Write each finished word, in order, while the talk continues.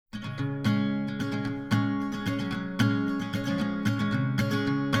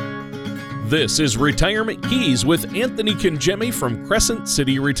This is Retirement Keys with Anthony Congemi from Crescent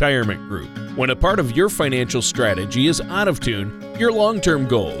City Retirement Group. When a part of your financial strategy is out of tune, your long-term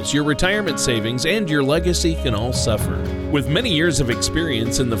goals, your retirement savings, and your legacy can all suffer. With many years of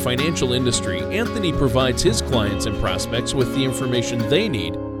experience in the financial industry, Anthony provides his clients and prospects with the information they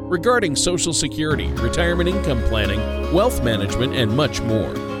need regarding Social Security, retirement income planning, wealth management, and much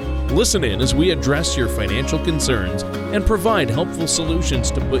more. Listen in as we address your financial concerns and provide helpful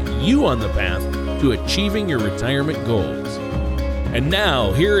solutions to put you on the path to achieving your retirement goals. And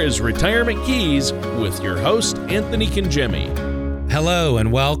now, here is Retirement Keys with your host, Anthony Congemi. Hello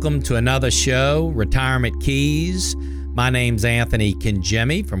and welcome to another show, Retirement Keys. My name's Anthony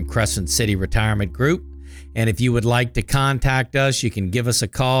Congemi from Crescent City Retirement Group. And if you would like to contact us, you can give us a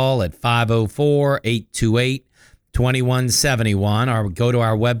call at 504-828-2171 or go to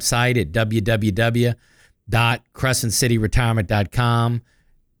our website at www.crescentcityretirement.com.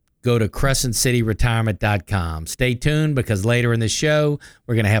 Go to crescentcityretirement.com. Stay tuned because later in the show,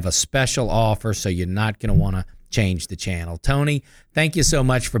 we're going to have a special offer, so you're not going to want to change the channel. Tony, thank you so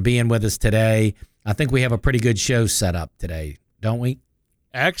much for being with us today. I think we have a pretty good show set up today, don't we?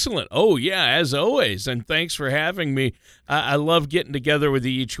 Excellent. Oh, yeah, as always. And thanks for having me. I love getting together with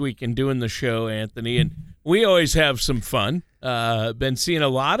you each week and doing the show, Anthony. And we always have some fun. Been seeing a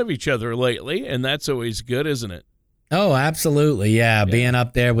lot of each other lately, and that's always good, isn't it? Oh, absolutely. Yeah. Being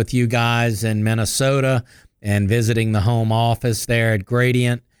up there with you guys in Minnesota and visiting the home office there at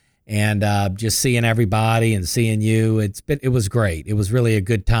Gradient and just seeing everybody and seeing you. It was great. It was really a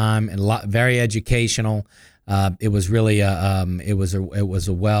good time and very educational. It was really it was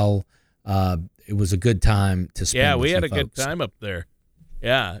a good time to spend. Yeah, we had a folks. good time up there.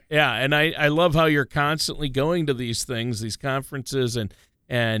 Yeah, and I love how you're constantly going to these things, these conferences, and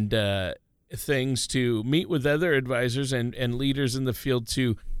things to meet with other advisors and leaders in the field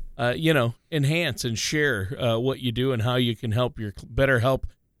to, enhance and share what you do and how you can better help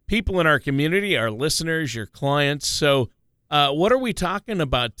people in our community, our listeners, your clients. So, what are we talking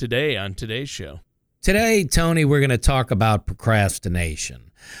about today on today's show? Today, Tony, we're going to talk about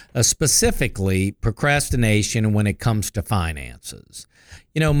procrastination, specifically procrastination when it comes to finances.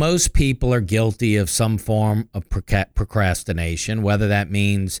 You know, most people are guilty of some form of procrastination, whether that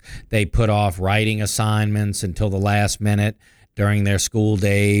means they put off writing assignments until the last minute during their school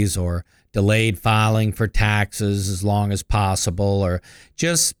days or delayed filing for taxes as long as possible or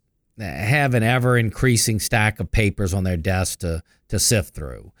just have an ever-increasing stack of papers on their desk to sift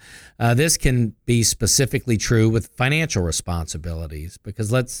through. This can be specifically true with financial responsibilities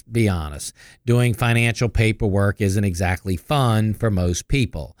because let's be honest, doing financial paperwork isn't exactly fun for most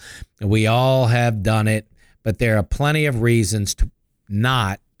people. We all have done it, but there are plenty of reasons to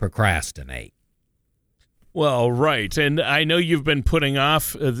not procrastinate. Well, right. And I know you've been putting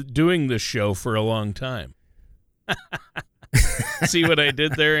off doing this show for a long time. See what I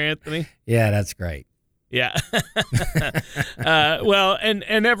did there, Anthony? Yeah, that's great. Yeah. Well,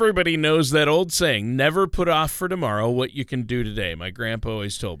 and everybody knows that old saying, never put off for tomorrow what you can do today. My grandpa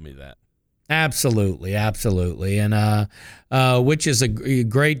always told me that. Absolutely. And which is a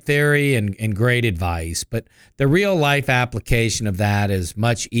great theory and great advice. But the real life application of that is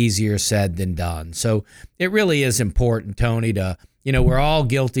much easier said than done. So it really is important, Tony, we're all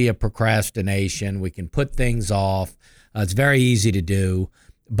guilty of procrastination. We can put things off. It's very easy to do.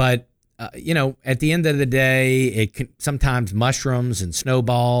 But at the end of the day, it can sometimes mushrooms and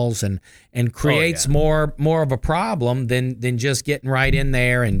snowballs and creates more of a problem than just getting right in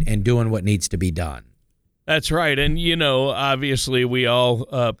there and doing what needs to be done. That's right. And, obviously we all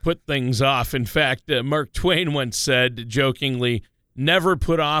put things off. In fact, Mark Twain once said jokingly, never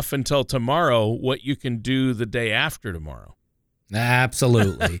put off until tomorrow what you can do the day after tomorrow.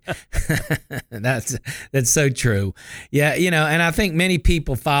 Absolutely. That's so true. Yeah, and I think many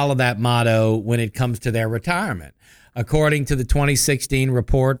people follow that motto when it comes to their retirement. According to the 2016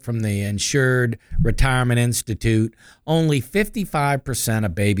 report from the Insured Retirement Institute, only 55%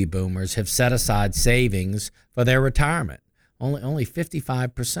 of baby boomers have set aside savings for their retirement. Only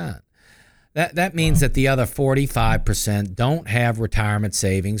 55%. That means that the other 45% don't have retirement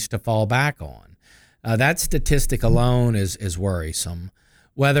savings to fall back on. That statistic alone is worrisome.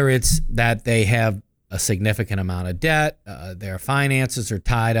 Whether it's that they have a significant amount of debt, their finances are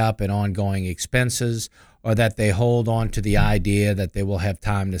tied up in ongoing expenses, or that they hold on to the idea that they will have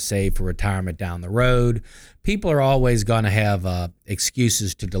time to save for retirement down the road, people are always going to have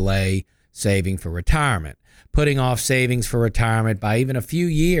excuses to delay saving for retirement. Putting off savings for retirement by even a few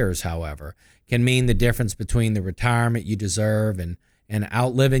years, however, can mean the difference between the retirement you deserve and and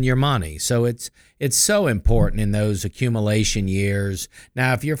outliving your money. So it's so important in those accumulation years.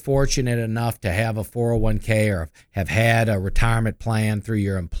 Now, if you're fortunate enough to have a 401k or have had a retirement plan through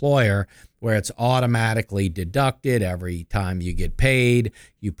your employer where it's automatically deducted every time you get paid,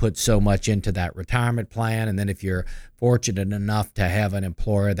 you put so much into that retirement plan. And then if you're fortunate enough to have an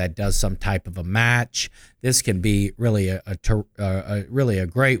employer that does some type of a match, this can be really a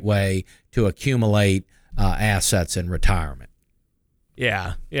great way to accumulate assets in retirement.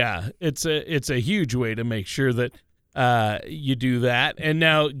 Yeah. It's a huge way to make sure that you do that. And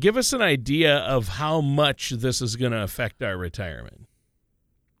now give us an idea of how much this is going to affect our retirement.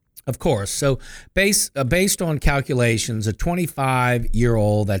 Of course. So based on calculations, a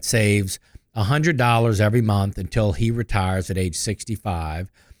 25-year-old that saves $100 every month until he retires at age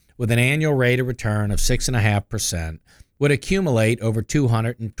 65 with an annual rate of return of 6.5% would accumulate over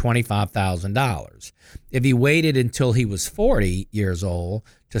 $225,000. If he waited until he was 40 years old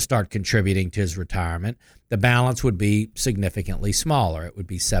to start contributing to his retirement, the balance would be significantly smaller. It would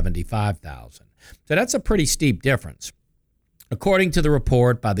be $75,000. So that's a pretty steep difference. According to the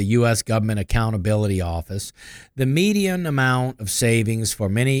report by the U.S. Government Accountability Office, the median amount of savings for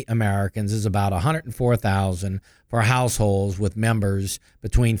many Americans is about $104,000 for households with members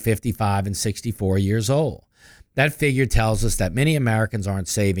between 55 and 64 years old. That figure tells us that many Americans aren't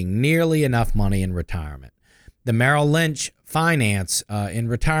saving nearly enough money in retirement. The Merrill Lynch Finance in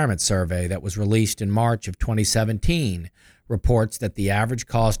Retirement Survey that was released in March of 2017 reports that the average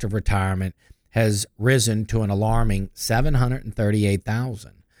cost of retirement has risen to an alarming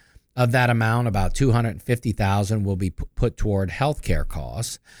 $738,000. Of that amount, about $250,000 will be put toward health care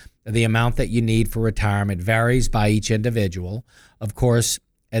costs. The amount that you need for retirement varies by each individual, of course,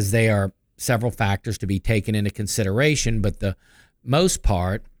 as they are several factors to be taken into consideration, but for the most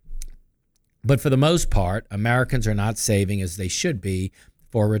part, Americans are not saving as they should be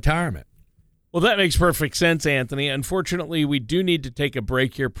for retirement. Well, that makes perfect sense, Anthony. Unfortunately, we do need to take a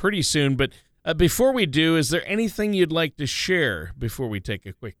break here pretty soon, but before we do, is there anything you'd like to share before we take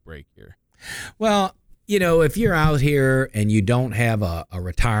a quick break here? Well, if you're out here and you don't have a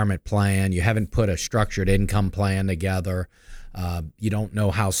retirement plan, you haven't put a structured income plan together, you don't know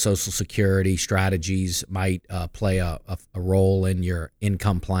how Social Security strategies might play a role in your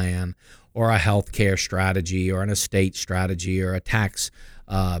income plan, or a health care strategy, or an estate strategy, or a tax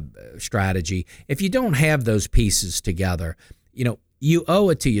strategy. If you don't have those pieces together, you owe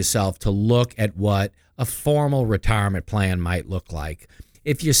it to yourself to look at what a formal retirement plan might look like.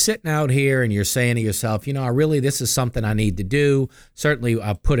 If you're sitting out here and you're saying to yourself, this is something I need to do. Certainly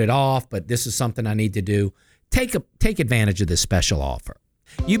I've put it off, but this is something I need to do. Take advantage of this special offer.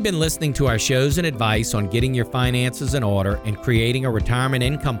 You've been listening to our shows and advice on getting your finances in order and creating a retirement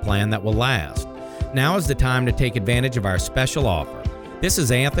income plan that will last. Now is the time to take advantage of our special offer. This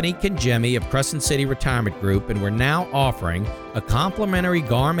is Anthony Congemi of Crescent City Retirement Group, and we're now offering a complimentary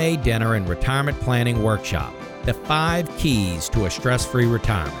gourmet dinner and retirement planning workshop, The 5 Keys to a Stress-Free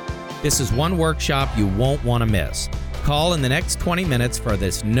Retirement. This is one workshop you won't want to miss. Call in the next 20 minutes for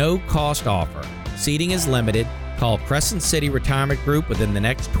this no-cost offer. Seating is limited. Call Crescent City Retirement Group within the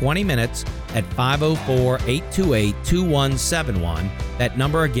next 20 minutes at 504-828-2171. That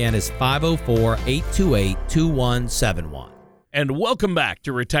number again is 504-828-2171. And welcome back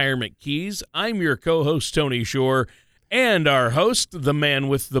to Retirement Keys. I'm your co-host, Tony Shore, and our host, the man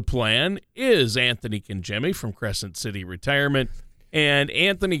with the plan, is Anthony Congemi from Crescent City Retirement. And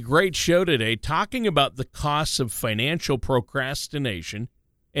Anthony, great show today, talking about the costs of financial procrastination.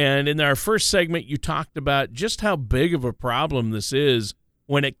 And in our first segment, you talked about just how big of a problem this is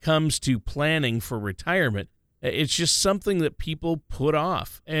when it comes to planning for retirement. It's just something that people put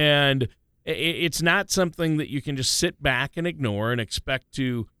off. And it's not something that you can just sit back and ignore and expect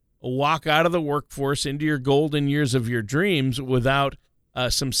to walk out of the workforce into your golden years of your dreams without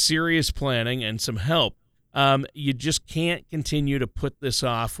some serious planning and some help. You just can't continue to put this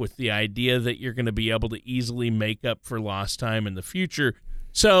off with the idea that you're going to be able to easily make up for lost time in the future.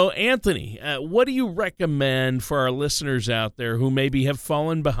 So, Anthony, what do you recommend for our listeners out there who maybe have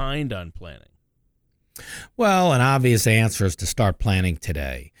fallen behind on planning? Well, an obvious answer is to start planning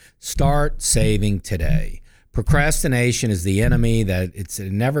today. Start saving today. Procrastination is the enemy. That it's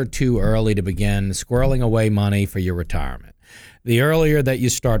never too early to begin squirreling away money for your retirement. The earlier that you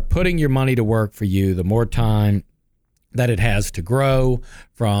start putting your money to work for you, the more time that it has to grow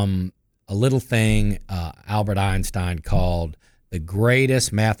from a little thing Albert Einstein called the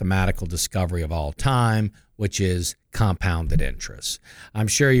greatest mathematical discovery of all time, which is compounded interest. I'm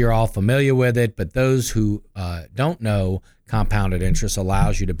sure you're all familiar with it, but those who don't know, Compounded interest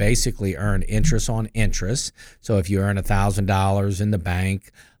allows you to basically earn interest on interest. So if you earn $1,000 in the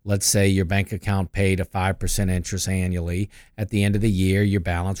bank, let's say your bank account paid a 5% interest annually, at the end of the year, your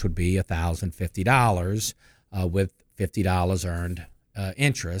balance would be $1,050 with $50 earned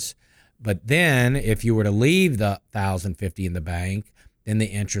interest. But then if you were to leave the $1,050 in the bank, then the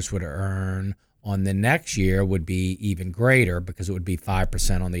interest would earn on the next year would be even greater because it would be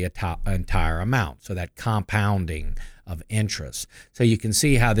 5% on the entire amount. So that compounding of interest. So you can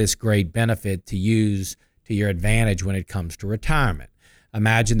see how this great benefit to use to your advantage when it comes to retirement.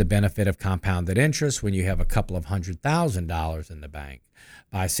 Imagine the benefit of compounded interest when you have a couple of $100,000 in the bank.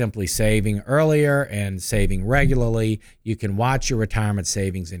 By simply saving earlier and saving regularly, you can watch your retirement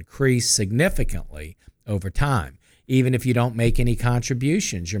savings increase significantly over time. Even if you don't make any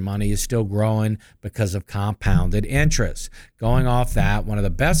contributions, your money is still growing because of compounded interest. Going off that, one of the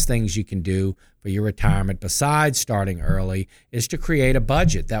best things you can do for your retirement besides starting early is to create a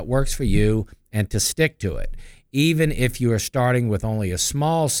budget that works for you and to stick to it. Even if you are starting with only a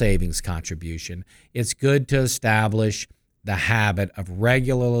small savings contribution, it's good to establish the habit of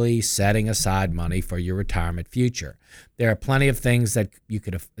regularly setting aside money for your retirement future. There are plenty of things that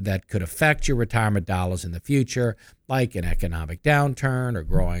could affect your retirement dollars in the future, like an economic downturn or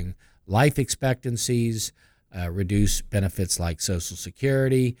growing life expectancies, reduced benefits like Social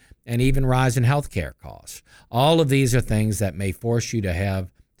Security, and even rise in healthcare costs. All of these are things that may force you to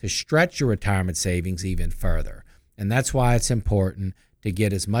stretch your retirement savings even further. And that's why it's important to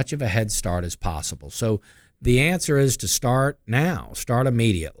get as much of a head start as possible. So the answer is to start now, start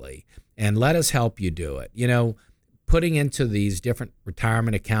immediately, and let us help you do it. You know, putting into these different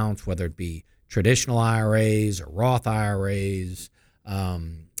retirement accounts, whether it be traditional IRAs or Roth IRAs,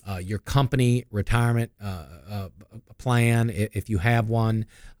 your company retirement plan, if you have one,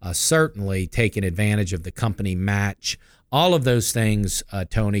 certainly taking advantage of the company match. All of those things,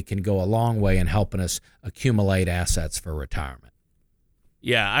 Tony, can go a long way in helping us accumulate assets for retirement.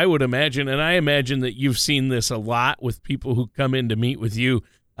 Yeah, I would imagine, and I imagine that you've seen this a lot with people who come in to meet with you.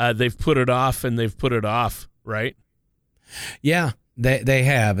 They've put it off and they've put it off, right? Yeah, they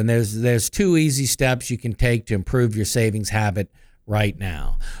have. And there's two easy steps you can take to improve your savings habit right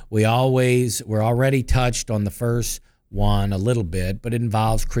now. We're already touched on the first one a little bit, but it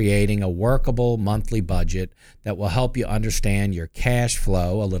involves creating a workable monthly budget that will help you understand your cash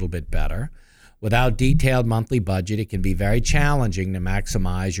flow a little bit better. Without detailed monthly budget, it can be very challenging to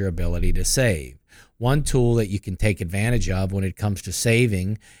maximize your ability to save. One tool that you can take advantage of when it comes to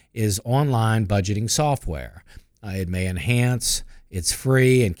saving is online budgeting software. It may enhance, it's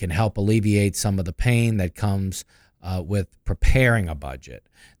free, and can help alleviate some of the pain that comes with preparing a budget.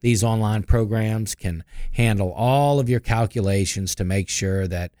 These online programs can handle all of your calculations to make sure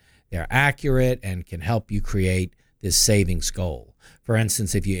that they're accurate and can help you create this savings goal. For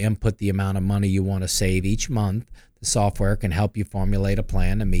instance, if you input the amount of money you want to save each month, the software can help you formulate a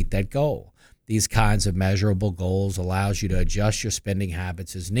plan to meet that goal. These kinds of measurable goals allows you to adjust your spending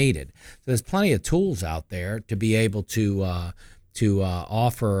habits as needed. So there's plenty of tools out there to be able to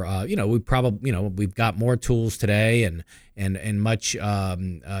offer. We've got more tools today and much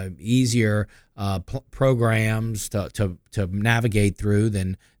easier programs to navigate through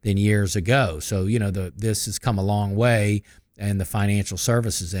than years ago. So this has come a long way. In the financial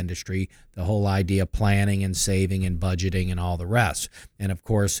services industry, the whole idea of planning and saving and budgeting and all the rest. And of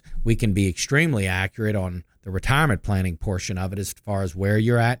course, we can be extremely accurate on the retirement planning portion of it as far as where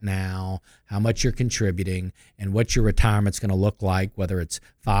you're at now, how much you're contributing, and what your retirement's going to look like, whether it's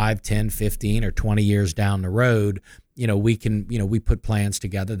 5, 10, 15, or 20 years down the road. We put plans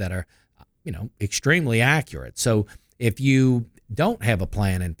together that are, extremely accurate. So if you don't have a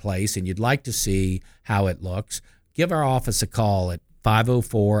plan in place and you'd like to see how it looks, give our office a call at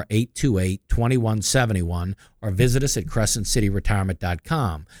 504-828-2171 or visit us at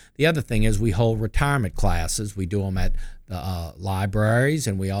crescentcityretirement.com. The other thing is we hold retirement classes. We do them at the libraries,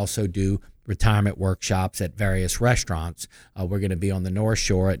 and we also do retirement workshops at various restaurants. We're going to be on the North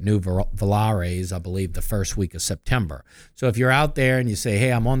Shore at New Valares, I believe, the first week of September. So if you're out there and you say,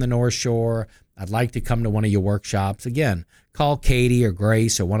 hey, I'm on the North Shore, I'd like to come to one of your workshops, again, call Katie or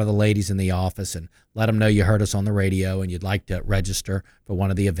Grace or one of the ladies in the office and let them know you heard us on the radio and you'd like to register for one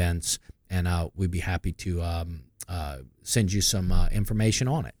of the events, and we'd be happy to send you some information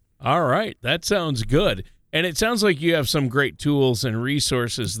on it. All right. That sounds good. And it sounds like you have some great tools and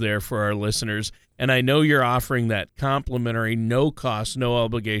resources there for our listeners. And I know you're offering that complimentary, no-cost,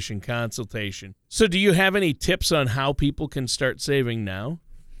 no-obligation consultation. So do you have any tips on how people can start saving now?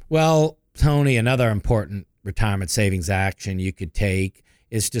 Well, Tony, another important retirement savings action you could take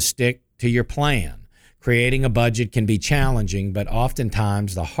is to stick to your plan. Creating a budget can be challenging, but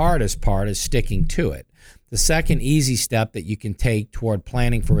oftentimes the hardest part is sticking to it. The second easy step that you can take toward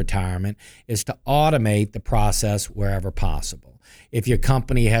planning for retirement is to automate the process wherever possible. If your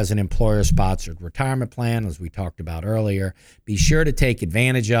company has an employer-sponsored retirement plan, as we talked about earlier, be sure to take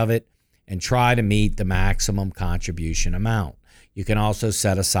advantage of it and try to meet the maximum contribution amount. You can also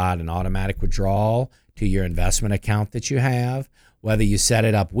set aside an automatic withdrawal to your investment account that you have. Whether you set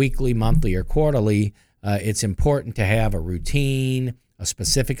it up weekly, monthly, or quarterly, it's important to have a routine, a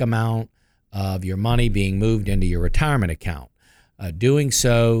specific amount of your money being moved into your retirement account. Doing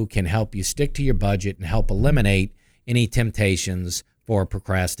so can help you stick to your budget and help eliminate any temptations for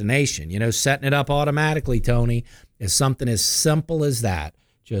procrastination. You know, setting it up automatically, Tony, is something as simple as that.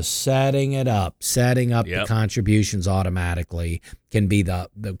 Just setting up the contributions automatically could be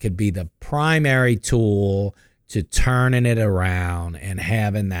the primary tool to turning it around and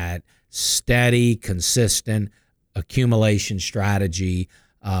having that steady, consistent accumulation strategy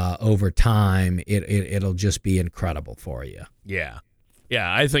over time. It'll just be incredible for you. Yeah,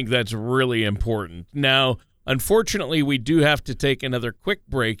 I think that's really important. Now, unfortunately, we do have to take another quick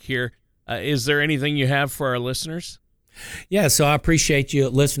break here. Is there anything you have for our listeners? Yeah, so I appreciate you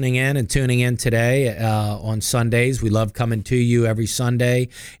listening in and tuning in today on Sundays. We love coming to you every Sunday.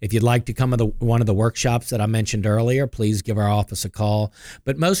 If you'd like to come to one of the workshops that I mentioned earlier, please give our office a call.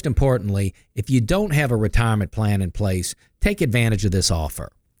 But most importantly, if you don't have a retirement plan in place, take advantage of this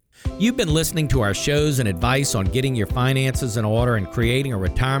offer. You've been listening to our shows and advice on getting your finances in order and creating a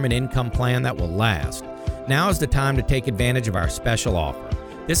retirement income plan that will last. Now is the time to take advantage of our special offer.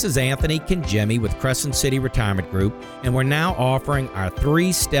 This is Anthony Congemi with Crescent City Retirement Group, and we're now offering our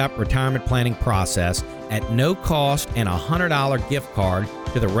 3-step retirement planning process at no cost and a $100 gift card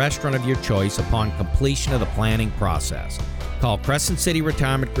to the restaurant of your choice upon completion of the planning process. Call Crescent City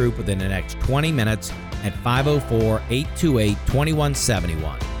Retirement Group within the next 20 minutes at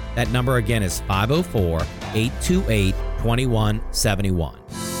 504-828-2171. That number again is 504-828-2171.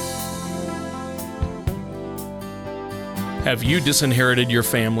 Have you disinherited your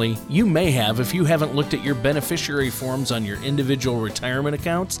family? You may have if you haven't looked at your beneficiary forms on your individual retirement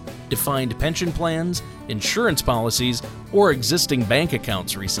accounts, defined pension plans, insurance policies, or existing bank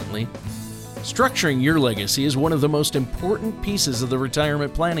accounts recently. Structuring your legacy is one of the most important pieces of the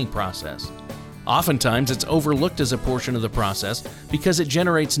retirement planning process. Oftentimes, it's overlooked as a portion of the process because it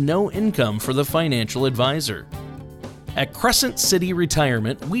generates no income for the financial advisor. At Crescent City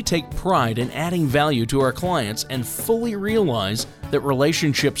Retirement, we take pride in adding value to our clients and fully realize that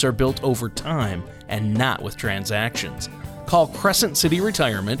relationships are built over time and not with transactions. Call Crescent City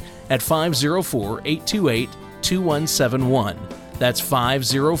Retirement at 504-828-2171. That's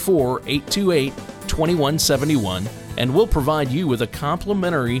 504-828-2171, and we'll provide you with a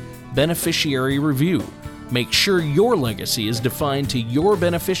complimentary beneficiary review. Make sure your legacy is defined to your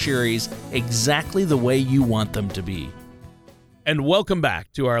beneficiaries exactly the way you want them to be. And welcome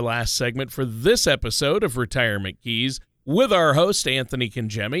back to our last segment for this episode of Retirement Keys with our host, Anthony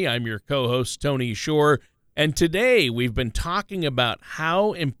Congemi. I'm your co-host, Tony Shore, and today we've been talking about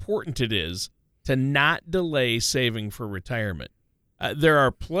how important it is to not delay saving for retirement. There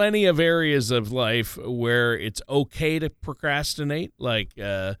are plenty of areas of life where it's okay to procrastinate, like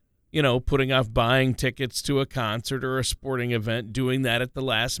putting off buying tickets to a concert or a sporting event, doing that at the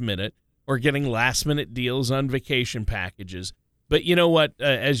last minute, or getting last-minute deals on vacation packages. But you know what?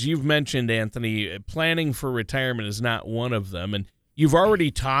 As you've mentioned, Anthony, planning for retirement is not one of them. And you've already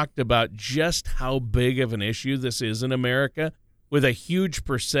talked about just how big of an issue this is in America, with a huge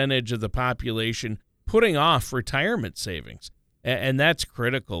percentage of the population putting off retirement savings. And that's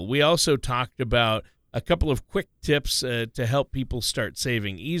critical. We also talked about a couple of quick tips to help people start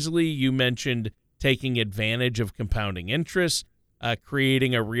saving easily. You mentioned taking advantage of compounding interest,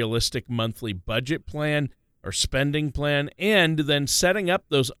 creating a realistic monthly budget plan or spending plan, and then setting up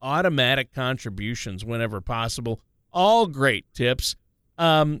those automatic contributions whenever possible. All great tips.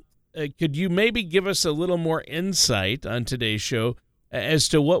 Could you maybe give us a little more insight on today's show as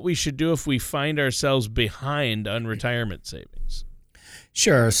to what we should do if we find ourselves behind on retirement savings?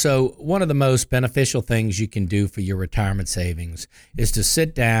 Sure. So one of the most beneficial things you can do for your retirement savings is to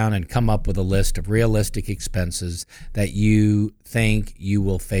sit down and come up with a list of realistic expenses that you think you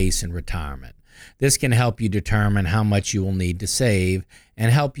will face in retirement. This can help you determine how much you will need to save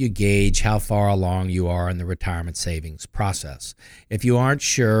and help you gauge how far along you are in the retirement savings process. If you aren't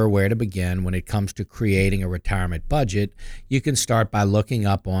sure where to begin when it comes to creating a retirement budget, you can start by looking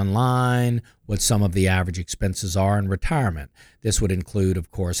up online what some of the average expenses are in retirement. This would include, of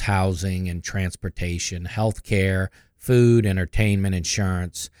course, housing and transportation, health care, food, entertainment,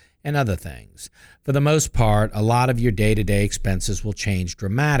 insurance, and other things. For the most part, a lot of your day-to-day expenses will change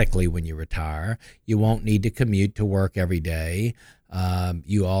dramatically when you retire. You won't need to commute to work every day.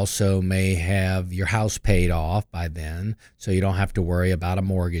 You also may have your house paid off by then, so you don't have to worry about a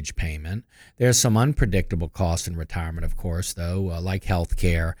mortgage payment. There's some unpredictable costs in retirement, of course, though, like health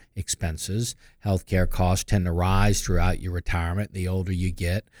care expenses. Health care costs tend to rise throughout your retirement. The older you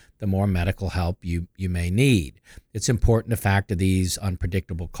get, the more medical help you may need. It's important to factor these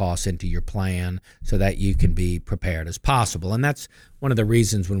unpredictable costs into your plan so that you can be prepared as possible. And that's one of the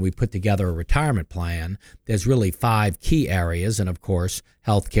reasons when we put together a retirement plan, there's really 5 key areas. And of course,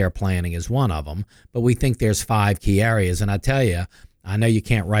 healthcare planning is one of them. But we think there's 5 key areas. And I tell you, I know you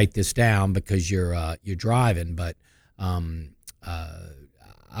can't write this down because you're driving, but I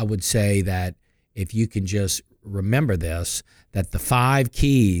would say that if you can just remember this, that the 5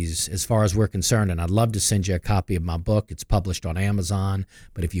 keys, as far as we're concerned, and I'd love to send you a copy of my book. It's published on Amazon,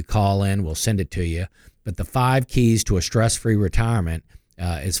 but if you call in, we'll send it to you. But the 5 keys to a stress-free retirement,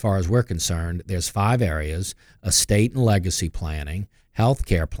 as far as we're concerned, there's 5 areas: estate and legacy planning,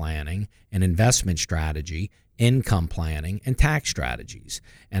 healthcare planning, an investment strategy, income planning, and tax strategies.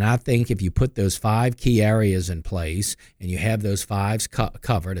 And I think if you put those 5 key areas in place and you have those 5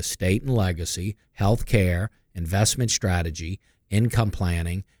 covered: estate and legacy, healthcare, investment strategy, income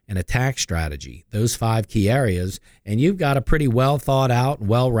planning, and a tax strategy, those 5 key areas, and you've got a pretty well thought out,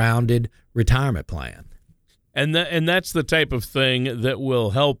 well-rounded retirement plan. And that's the type of thing that will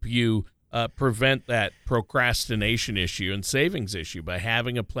help you prevent that procrastination issue and savings issue by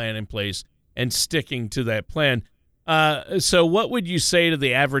having a plan in place and sticking to that plan. So what would you say to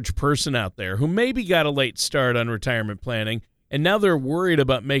the average person out there who maybe got a late start on retirement planning and now they're worried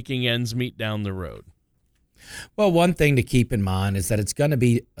about making ends meet down the road? Well, one thing to keep in mind is that it's going to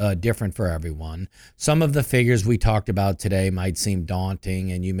be different for everyone. Some of the figures we talked about today might seem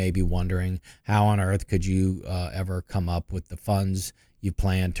daunting, and you may be wondering, how on earth could you ever come up with the funds you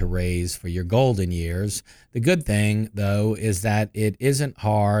plan to raise for your golden years? The good thing, though, is that it isn't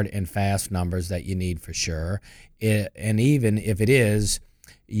hard and fast numbers that you need for sure. And even if it is,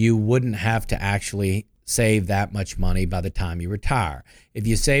 you wouldn't have to actually save that much money by the time you retire. If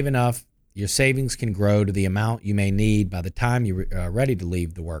you save enough, your savings can grow to the amount you may need by the time you're ready to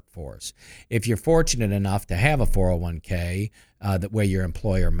leave the workforce. If you're fortunate enough to have a 401k where your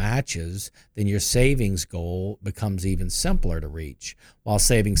employer matches, then your savings goal becomes even simpler to reach. While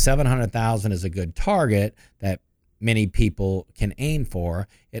saving $700,000 is a good target that many people can aim for,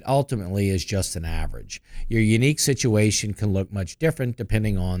 it ultimately is just an average. Your unique situation can look much different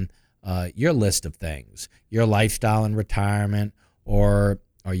depending on your list of things, your lifestyle in retirement, or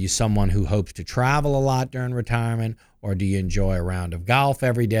are you someone who hopes to travel a lot during retirement, or do you enjoy a round of golf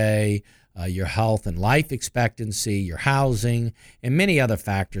every day? Your health and life expectancy, your housing, and many other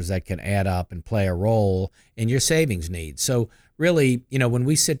factors that can add up and play a role in your savings needs. So really, when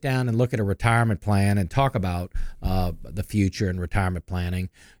we sit down and look at a retirement plan and talk about the future and retirement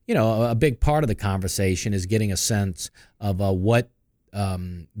planning, a big part of the conversation is getting a sense of what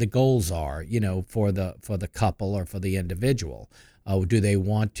the goals are, for the couple or for the individual. Do they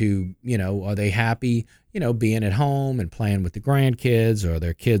want to, are they happy, being at home and playing with the grandkids, or are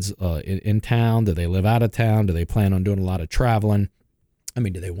their kids in town? Do they live out of town? Do they plan on doing a lot of traveling? I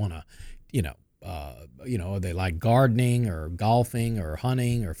mean, do they want to, are they like gardening or golfing or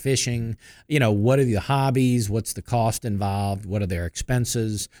hunting or fishing? What are the hobbies? What's the cost involved? What are their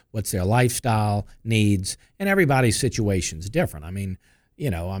expenses? What's their lifestyle needs? And everybody's situation's different. I mean,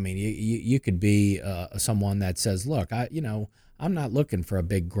 you could be someone that says, look, I'm not looking for a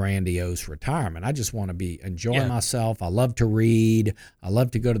big grandiose retirement. I just want to be enjoying myself. I love to read. I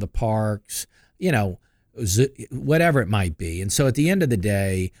love to go to the parks, whatever it might be. And so at the end of the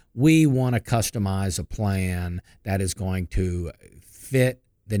day, we want to customize a plan that is going to fit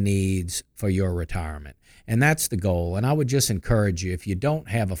the needs for your retirement. And that's the goal. And I would just encourage you, if you don't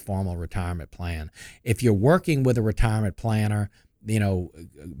have a formal retirement plan, if you're working with a retirement planner,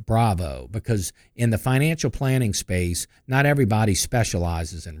 bravo, because in the financial planning space, not everybody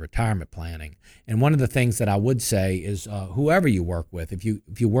specializes in retirement planning. And one of the things that I would say is whoever you work with, if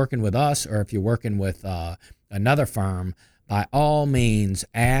you're working with us or if you're working with another firm, by all means,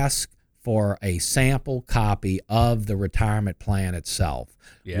 ask for a sample copy of the retirement plan itself.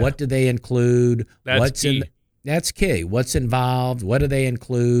 Yeah. What do they include? That's key. That's key. What's involved? What do they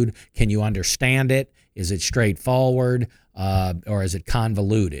include? Can you understand it? Is it straightforward? Or is it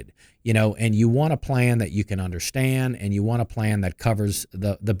convoluted? And you want a plan that you can understand, and you want a plan that covers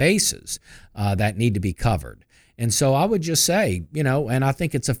the bases that need to be covered. And so I would just say, and I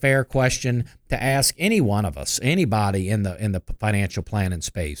think it's a fair question to ask any one of us, anybody in the financial planning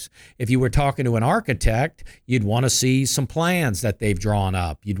space. If you were talking to an architect, you'd want to see some plans that they've drawn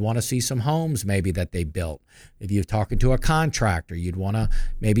up. You'd want to see some homes maybe that they built. If you're talking to a contractor, you'd want to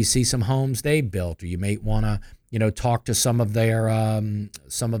maybe see some homes they built, or you may want to talk to some of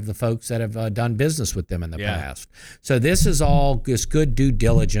the folks that have done business with them in the past. So this is all just good due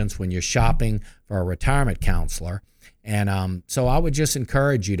diligence when you're shopping for a retirement counselor. And so I would just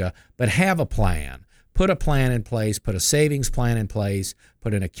encourage you but have a plan. Put a plan in place, put a savings plan in place,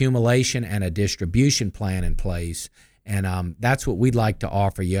 put an accumulation and a distribution plan in place. And that's what we'd like to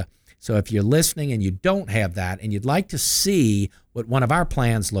offer you. So if you're listening and you don't have that and you'd like to see what one of our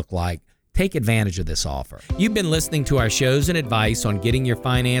plans look like, take advantage of this offer. You've been listening to our shows and advice on getting your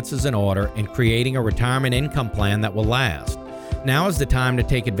finances in order and creating a retirement income plan that will last. Now is the time to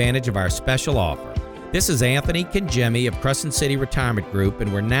take advantage of our special offer. This is Anthony Congemi of Crescent City Retirement Group,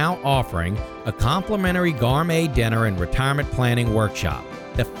 and we're now offering a complimentary gourmet dinner and retirement planning workshop,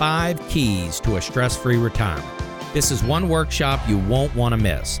 The 5 Keys to a Stress-Free Retirement. This is one workshop you won't want to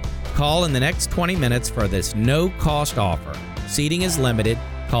miss. Call in the next 20 minutes for this no-cost offer. Seating is limited.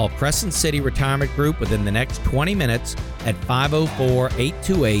 Call Crescent City Retirement Group within the next 20 minutes at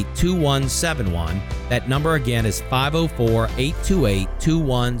 504-828-2171. That number again is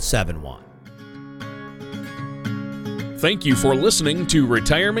 504-828-2171. Thank you for listening to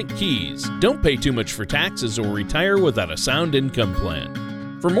Retirement Keys. Don't pay too much for taxes or retire without a sound income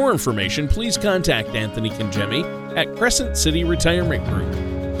plan. For more information, please contact Anthony Congemi at Crescent City Retirement Group.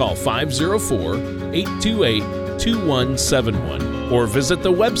 Call 504-828-2171 or visit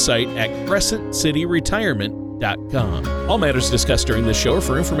the website at crescentcityretirement.com. All matters discussed during this show are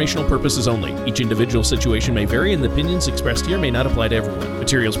for informational purposes only. Each individual situation may vary, and the opinions expressed here may not apply to everyone.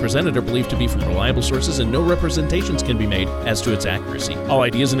 Materials presented are believed to be from reliable sources, and no representations can be made as to its accuracy. All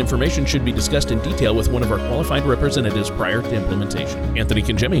ideas and information should be discussed in detail with one of our qualified representatives prior to implementation. Anthony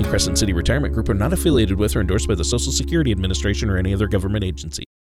Congemi and Crescent City Retirement Group are not affiliated with or endorsed by the Social Security Administration or any other government agency.